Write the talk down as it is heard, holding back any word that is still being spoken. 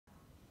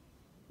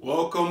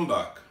Welcome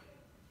back.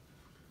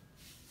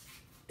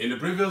 In the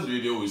previous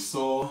video we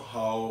saw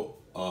how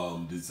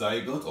the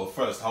zygote, or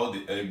first how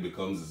the egg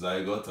becomes the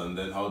zygote, and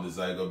then how the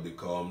zygote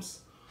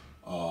becomes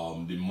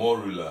the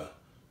morula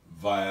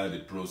via the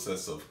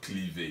process of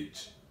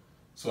cleavage.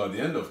 So at the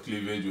end of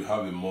cleavage we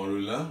have a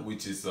morula,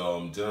 which is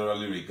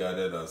generally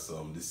regarded as the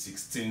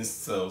 16th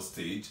cell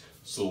stage.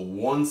 So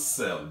one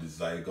cell, the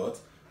zygote,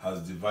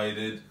 has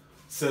divided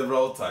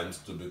several times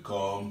to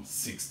become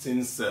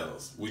 16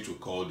 cells, which we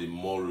call the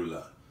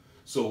morula.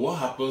 So what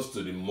happens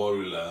to the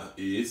morula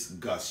is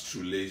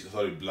blastulation.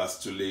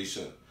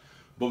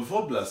 But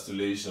before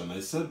blastulation, I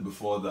said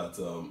before that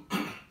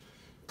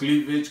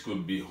cleavage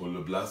could be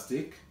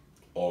holoblastic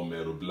or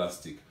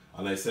meroblastic,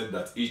 and I said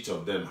that each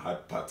of them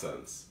had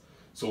patterns.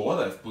 So what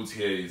I've put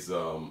here is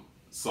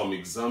some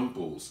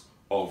examples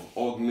of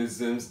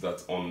organisms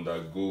that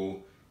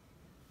undergo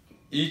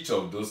each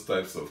of those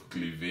types of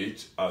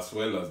cleavage, as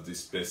well as the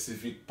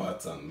specific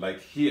pattern.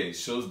 Like here it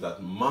shows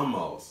that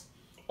mammals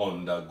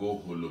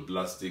undergo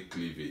holoblastic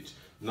cleavage.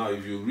 Now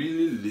if you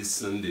really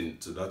listened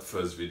into that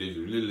first video, if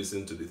you really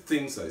listened to the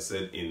things I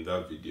said in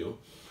that video,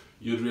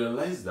 you'd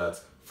realize that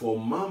for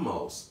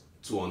mammals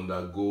to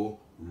undergo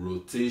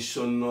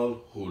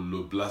rotational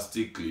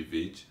holoblastic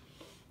cleavage,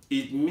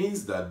 it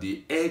means that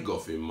the egg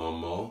of a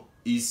mammal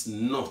is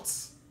not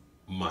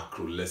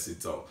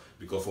macrolecytal,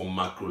 because for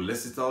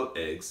macrolecytal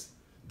eggs,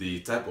 the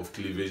type of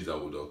cleavage that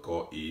would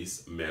occur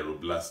is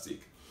meroblastic.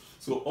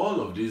 So all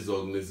of these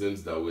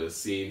organisms that we're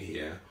seeing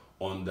here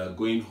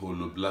undergoing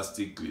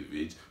holoblastic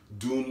cleavage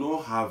do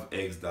not have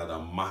eggs that are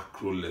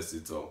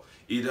macrolecytal.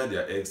 Either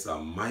their eggs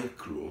are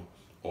micro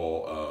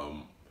or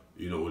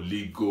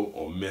oligo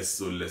or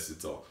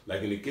mesolecytal.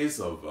 Like in the case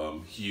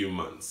of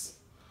humans,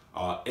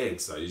 our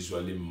eggs are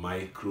usually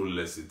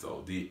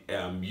microlecytal. The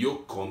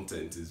yolk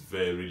content is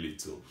very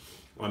little.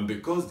 And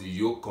because the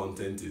yolk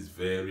content is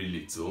very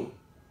little,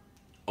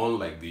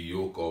 unlike the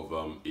yolk of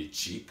a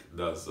chick,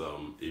 that's a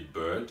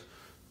bird,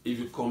 if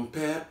you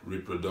compare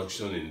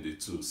reproduction in the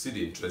two, see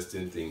the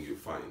interesting thing you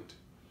find.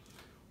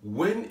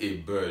 When a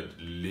bird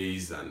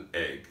lays an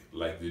egg,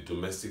 like the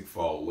domestic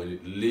fowl, when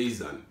it lays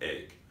an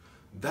egg,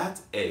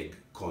 that egg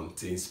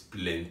contains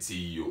plenty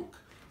yolk,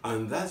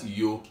 and that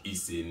yolk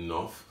is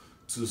enough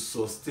to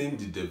sustain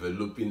the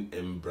developing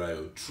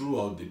embryo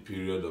throughout the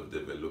period of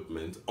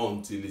development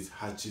until it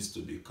hatches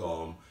to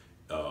become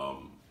a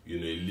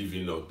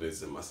living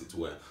organism, as it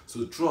were.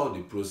 So throughout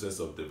the process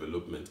of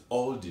development,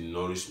 all the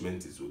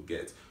nourishment it will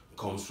get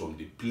comes from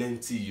the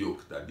plenty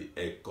yolk that the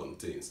egg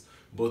contains.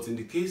 But in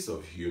the case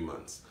of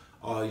humans,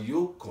 our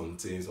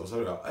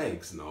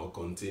eggs now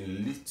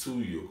contain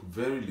little yolk,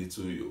 very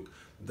little yolk.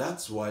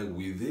 That's why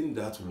within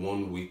that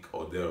 1 week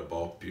or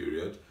thereabout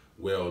period,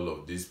 where all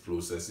of these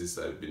processes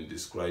I've been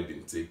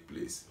describing take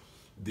place,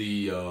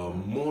 the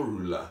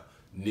morula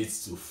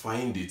needs to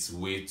find its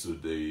way to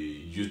the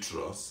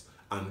uterus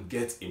and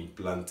get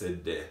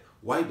implanted there.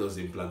 Why does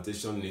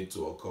implantation need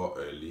to occur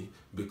early?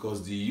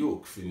 Because the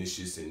yolk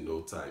finishes in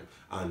no time,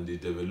 and the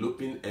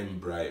developing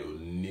embryo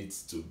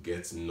needs to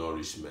get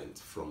nourishment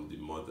from the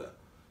mother.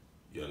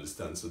 You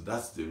understand? So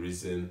that's the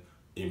reason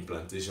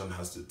implantation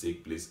has to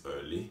take place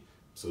early,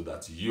 so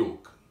that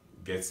yolk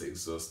gets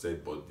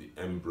exhausted but the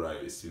embryo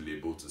is still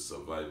able to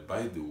survive.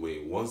 By the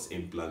way, once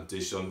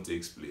implantation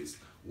takes place,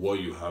 what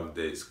you have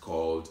there is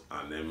called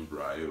an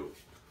embryo.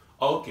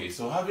 Okay,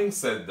 so having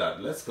said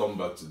that, let's come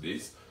back to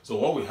this. So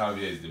what we have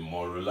here is the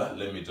morula.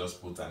 Let me just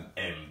put an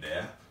M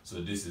there. So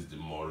this is the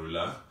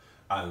morula,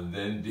 and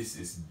then this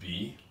is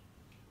B.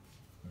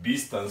 B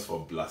stands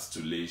for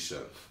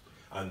blastulation.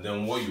 And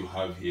then what you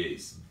have here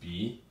is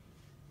B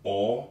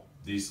or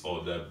this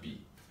other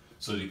B.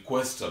 So the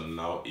question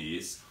now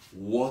is,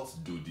 what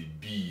do the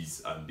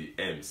B's and the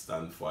M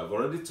stand for? I've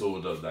already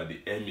told us that the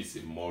M is a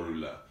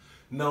morula.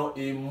 Now,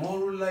 a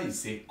morula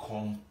is a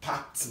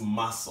compact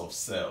mass of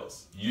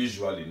cells,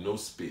 usually no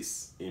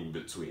space in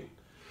between.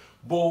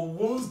 But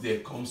once there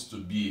comes to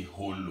be a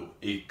hollow,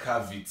 a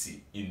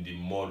cavity in the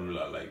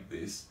morula like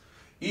this,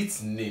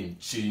 its name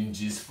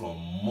changes from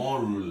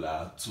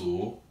morula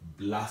to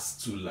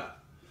blastula.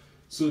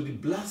 So the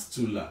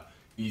blastula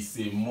is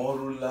a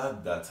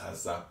morula that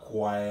has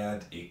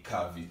acquired a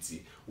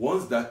cavity.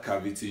 Once that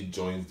cavity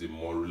joins the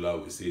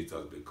morula, we say it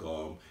has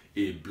become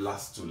a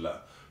blastula.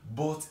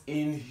 But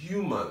in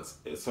humans,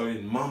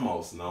 in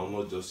mammals now,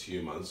 not just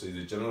humans, so it's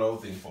a general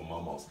thing for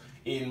mammals.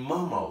 In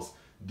mammals,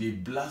 the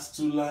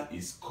blastula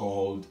is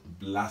called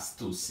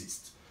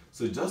blastocyst.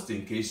 So just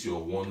in case you're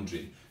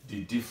wondering,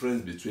 the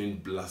difference between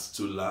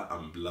blastula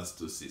and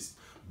blastocyst.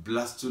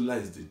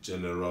 Blastula is the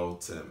general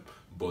term,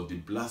 but the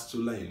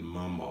blastula in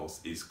mammals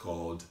is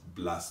called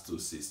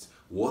blastocyst.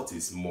 What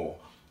is more,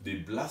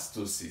 the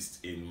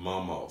blastocyst in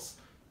mammals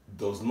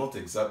does not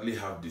exactly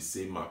have the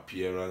same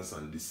appearance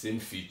and the same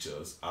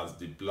features as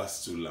the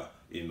blastula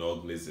in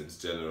organisms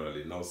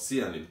generally. Now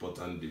see an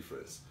important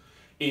difference.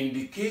 In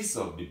the case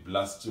of the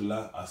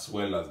blastula as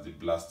well as the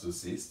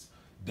blastocyst,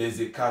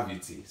 there's a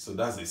cavity, so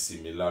that's a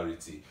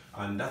similarity,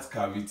 and that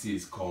cavity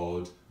is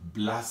called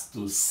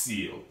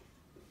blastocele.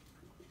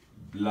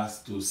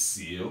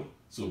 Blastocele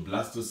So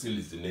blastocele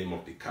is the name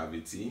of the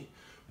cavity.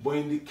 But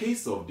in the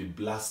case of the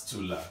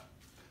blastula,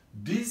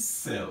 these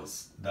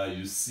cells that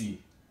you see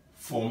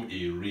form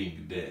a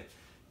ring there.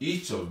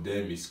 Each of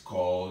them is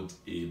called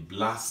a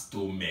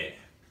blastomere.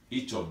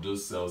 Each of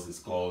those cells is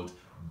called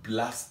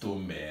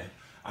blastomere,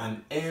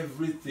 and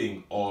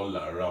everything all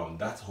around,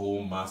 that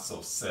whole mass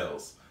of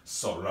cells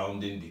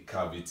surrounding the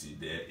cavity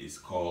there, is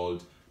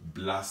called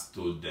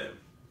blastoderm.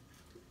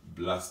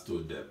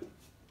 Blastoderm.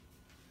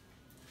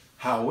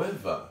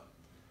 However,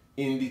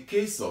 in the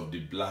case of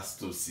the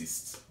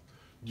blastocyst,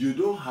 you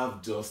don't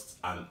have just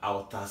an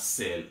outer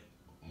cell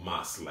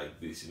mass like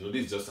this. You know,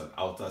 this is just an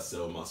outer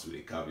cell mass with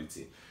a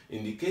cavity.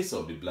 In the case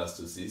of the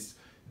blastocyst,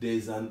 there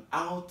is an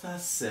outer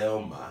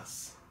cell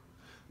mass.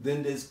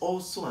 Then there's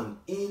also an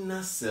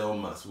inner cell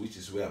mass, which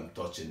is where I'm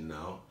touching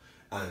now,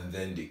 and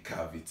then the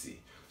cavity.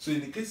 So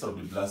in the case of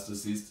the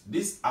blastocyst,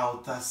 this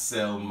outer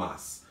cell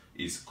mass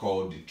is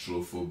called the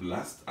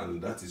trophoblast,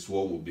 and that is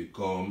what will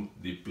become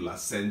the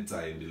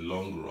placenta in the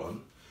long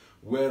run,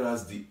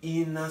 whereas the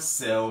inner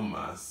cell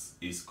mass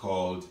is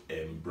called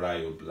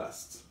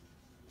embryoblast.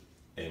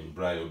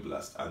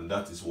 Embryoblast, and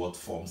that is what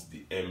forms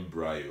the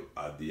embryo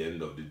at the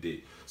end of the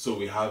day. So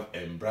we have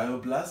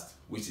embryoblast,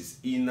 which is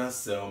inner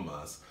cell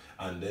mass,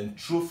 and then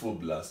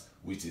trophoblast,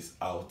 which is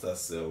outer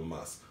cell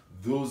mass.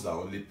 Those are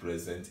only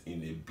present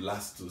in a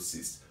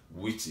blastocyst,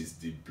 which is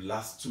the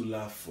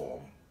blastula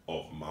form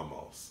of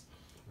mammals.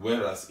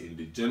 Whereas in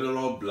the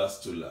general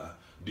blastula,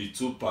 the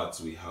two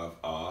parts we have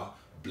are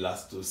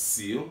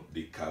blastocele,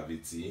 the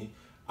cavity,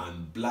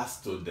 and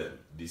blastoderm,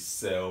 the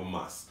cell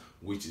mass,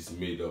 which is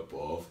made up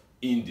of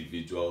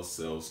individual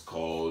cells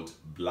called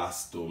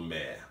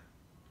blastomere.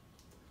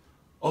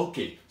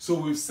 Okay, so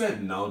we've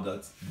said now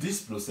that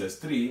this process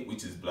 3,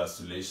 which is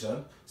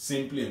blastulation,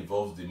 simply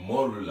involves the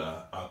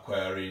morula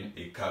acquiring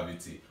a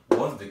cavity.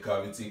 Once the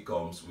cavity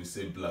comes, we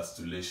say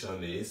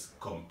blastulation is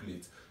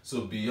complete.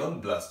 So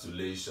beyond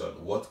blastulation,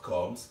 what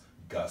comes?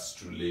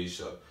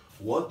 Gastrulation.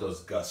 What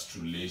does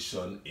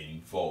gastrulation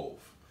involve?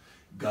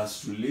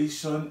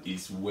 Gastrulation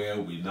is where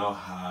we now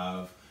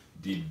have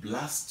the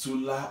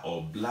blastula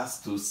or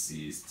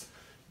blastocyst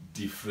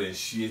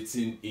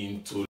differentiating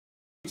into,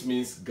 which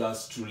means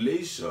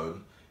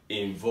gastrulation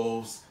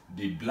involves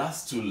the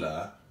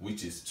blastula,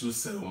 which is two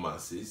cell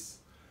masses,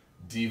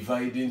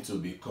 dividing to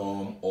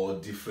become, or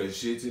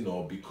differentiating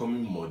or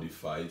becoming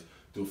modified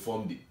to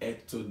form the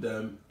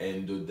ectoderm,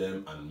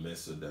 endoderm, and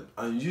mesoderm.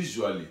 And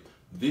usually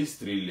these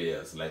three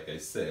layers, like I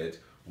said,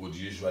 would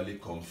usually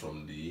come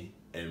from the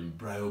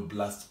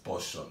embryoblast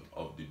portion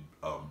of the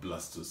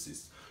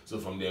blastocyst. So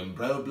from the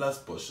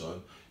embryoblast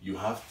portion, you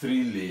have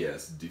three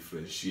layers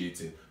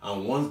differentiating,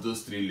 and once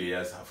those three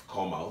layers have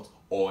come out,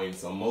 or in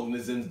some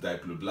organisms,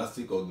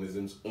 diploblastic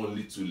organisms,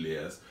 only two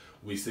layers,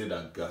 we say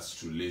that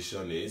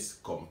gastrulation is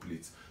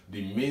complete.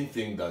 The main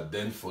thing that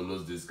then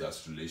follows this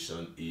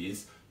gastrulation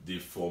is the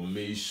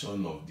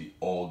formation of the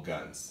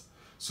organs.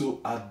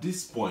 So at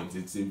this point,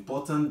 it's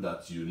important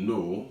that you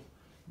know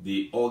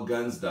the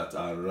organs that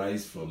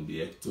arise from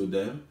the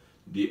ectoderm,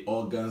 the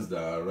organs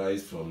that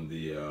arise from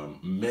the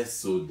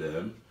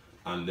mesoderm,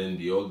 and then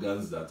the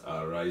organs that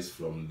arise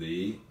from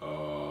the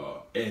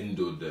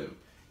endoderm.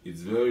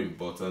 It's very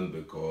important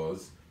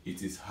because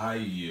it is high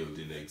yield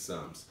in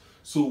exams.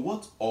 So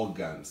what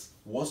organs,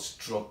 what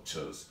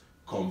structures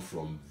come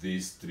from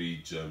these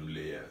three germ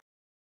layers?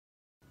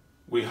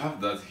 We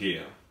have that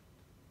here.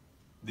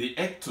 The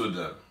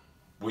ectoderm,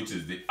 which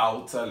is the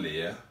outer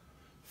layer,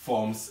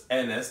 forms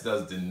NS,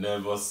 that's the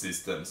nervous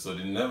system. So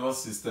the nervous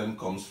system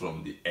comes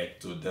from the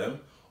ectoderm,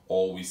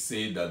 or we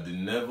say that the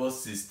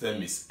nervous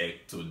system is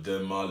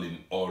ectodermal in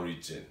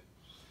origin.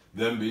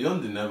 Then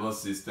beyond the nervous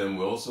system,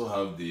 we also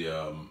have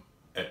the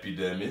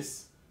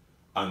epidermis,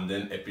 and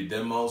then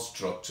epidermal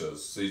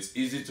structures. So it's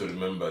easy to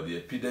remember, the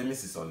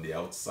epidermis is on the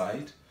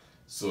outside,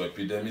 so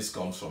epidermis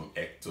comes from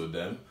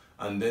ectoderm,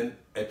 and then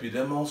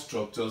epidermal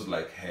structures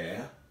like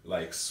hair,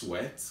 like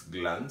sweat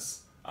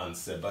glands, and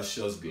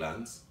sebaceous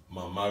glands,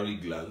 mammary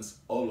glands,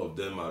 all of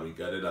them are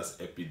regarded as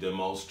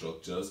epidermal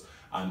structures,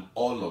 and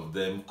all of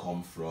them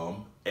come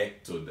from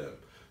ectoderm.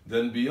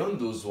 Then beyond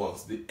those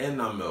ones, the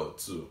enamel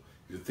too.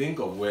 If you think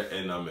of where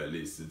enamel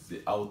is, it's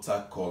the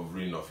outer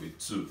covering of a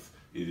tooth.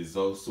 It is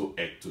also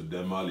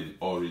ectodermal in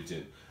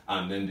origin.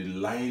 And then the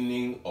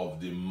lining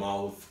of the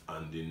mouth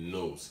and the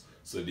nose.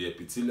 So the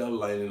epithelial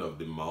lining of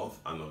the mouth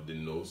and of the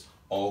nose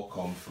all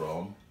come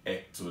from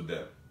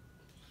ectoderm.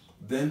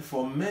 Then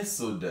for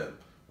mesoderm,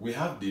 we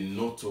have the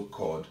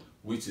notochord,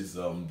 which is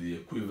the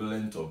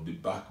equivalent of the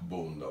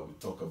backbone that we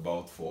talk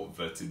about for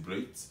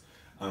vertebrates.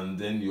 And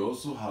then you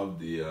also have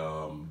the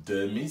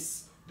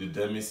dermis. The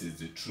dermis is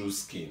the true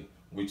skin,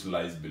 which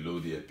lies below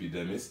the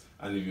epidermis.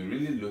 And if you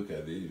really look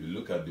at it, if you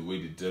look at the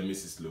way the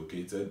dermis is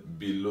located,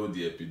 below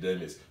the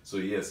epidermis. So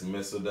yes,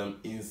 mesoderm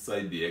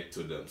inside the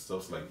ectoderm,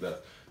 stuff like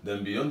that.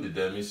 Then beyond the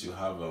dermis, you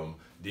have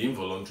the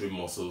involuntary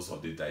muscles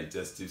of the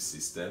digestive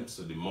system.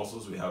 So the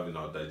muscles we have in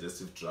our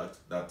digestive tract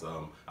that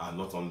are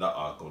not under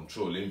our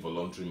control,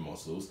 involuntary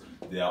muscles,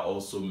 they are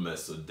also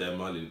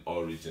mesodermal in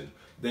origin.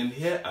 Then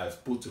here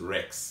I've put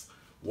rex.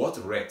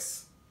 What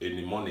rex a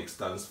mnemonic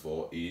stands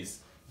for is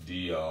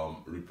the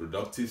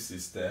reproductive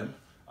system,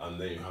 and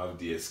then you have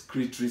the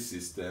excretory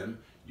system,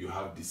 you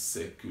have the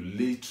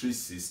circulatory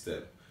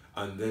system,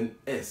 and then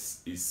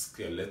S is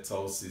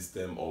skeletal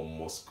system or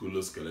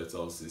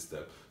musculoskeletal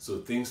system. So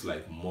things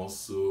like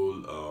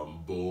muscle,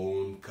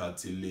 bone,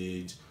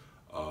 cartilage,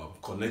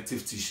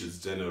 connective tissues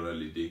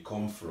generally, they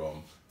come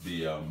from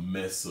the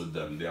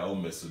mesoderm. They are all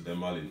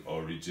mesodermal in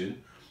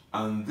origin.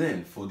 And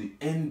then for the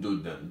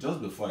endoderm,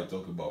 just before I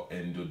talk about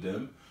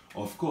endoderm,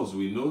 of course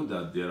we know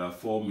that there are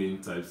 4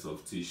 main types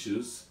of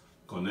tissues: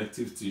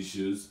 connective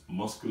tissues,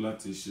 muscular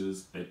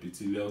tissues,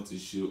 epithelial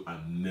tissue,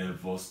 and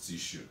nervous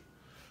tissue.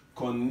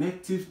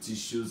 Connective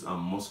tissues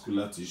and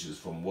muscular tissues,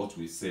 from what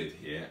we said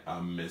here,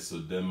 are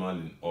mesodermal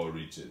in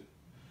origin.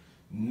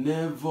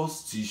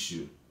 Nervous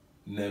tissue,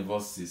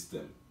 nervous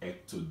system,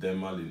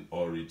 ectodermal in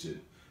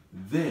origin.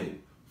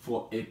 Then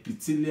for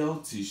epithelial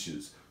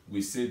tissues,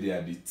 we say they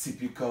are the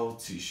typical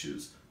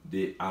tissues.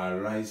 They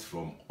arise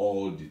from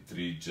all the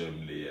 3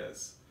 germ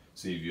layers.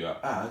 So if you are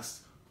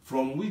asked,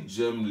 from which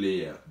germ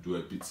layer do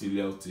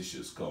epithelial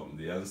tissues come?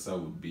 The answer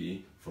would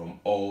be from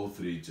all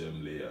 3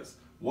 germ layers.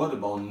 What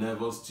about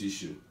nervous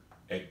tissue?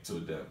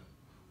 Ectoderm.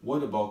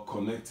 What about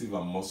connective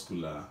and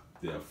muscular?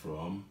 They are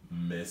from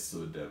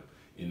mesoderm.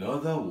 In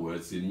other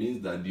words, it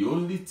means that the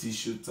only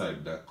tissue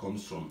type that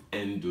comes from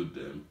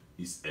endoderm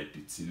is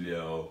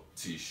epithelial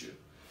tissue.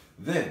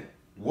 Then,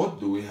 what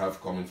do we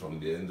have coming from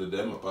the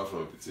endoderm apart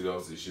from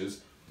epithelial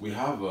tissues? We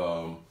have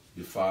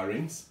the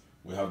pharynx,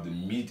 we have the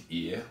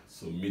mid-ear,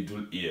 so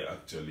middle ear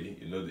actually.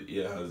 You know, the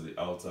ear has the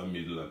outer,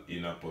 middle, and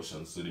inner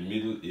portion. So the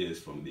middle ear is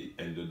from the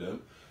endoderm.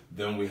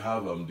 Then we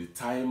have the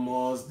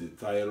thymus, the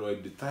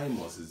thyroid. The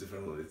thymus is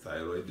different from the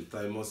thyroid. The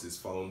thymus is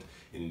found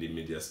in the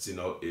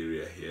mediastinal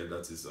area here,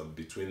 that is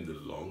between the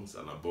lungs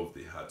and above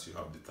the heart. You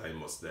have the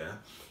thymus there.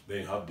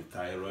 Then you have the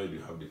thyroid,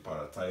 you have the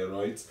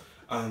parathyroids,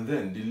 and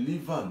then the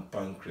liver and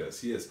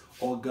pancreas. Yes,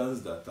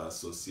 organs that are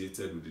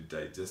associated with the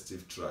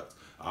digestive tract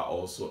are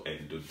also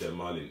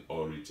endodermal in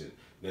origin.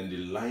 Then the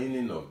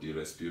lining of the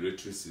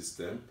respiratory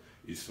system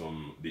is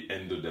from the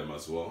endoderm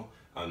as well.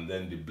 And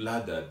then the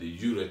bladder, the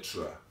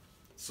urethra,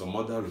 some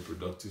other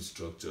reproductive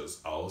structures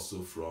are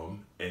also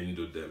from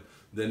endoderm.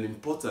 Then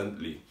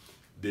importantly,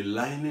 the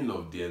lining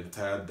of the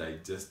entire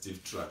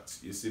digestive tract.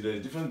 You see, there's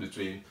a difference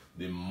between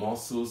the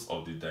muscles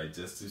of the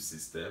digestive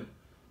system,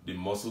 the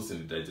muscles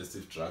in the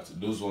digestive tract.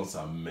 Those ones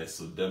are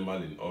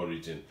mesodermal in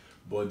origin.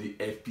 But the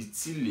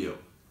epithelium,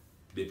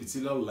 the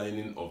epithelial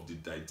lining of the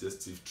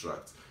digestive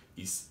tract,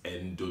 is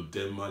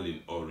endodermal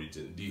in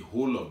origin. The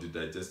whole of the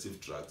digestive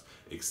tract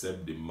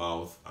except the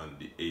mouth and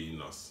the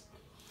anus.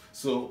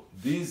 So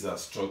these are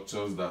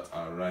structures that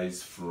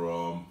arise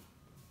from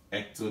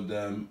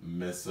ectoderm,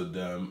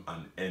 mesoderm,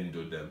 and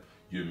endoderm.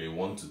 You may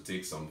want to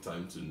take some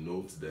time to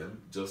note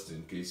them just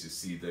in case you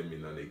see them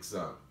in an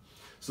exam.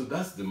 So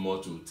that's the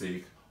module we'll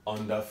take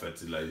under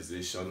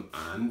fertilization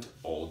and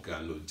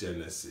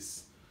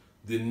organogenesis.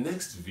 The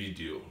next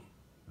video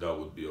that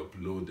would be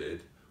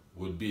uploaded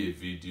would be a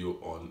video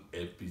on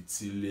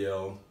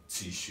epithelial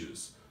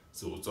tissues.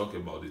 So we'll talk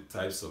about the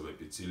types of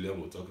epithelium,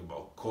 we'll talk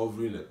about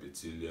covering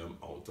epithelium,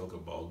 and we'll talk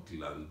about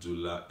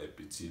glandular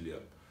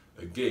epithelium.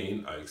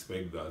 Again, I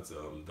expect that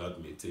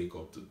that may take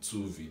up to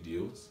 2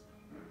 videos,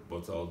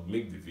 but I'll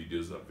make the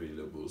videos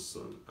available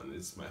soon, and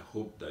it's my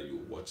hope that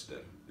you watch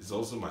them. It's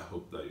also my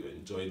hope that you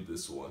enjoyed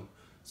this one,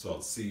 so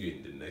I'll see you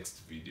in the next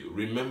video.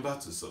 Remember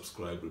to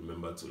subscribe,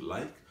 remember to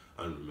like,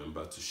 and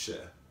remember to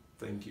share.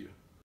 Thank you.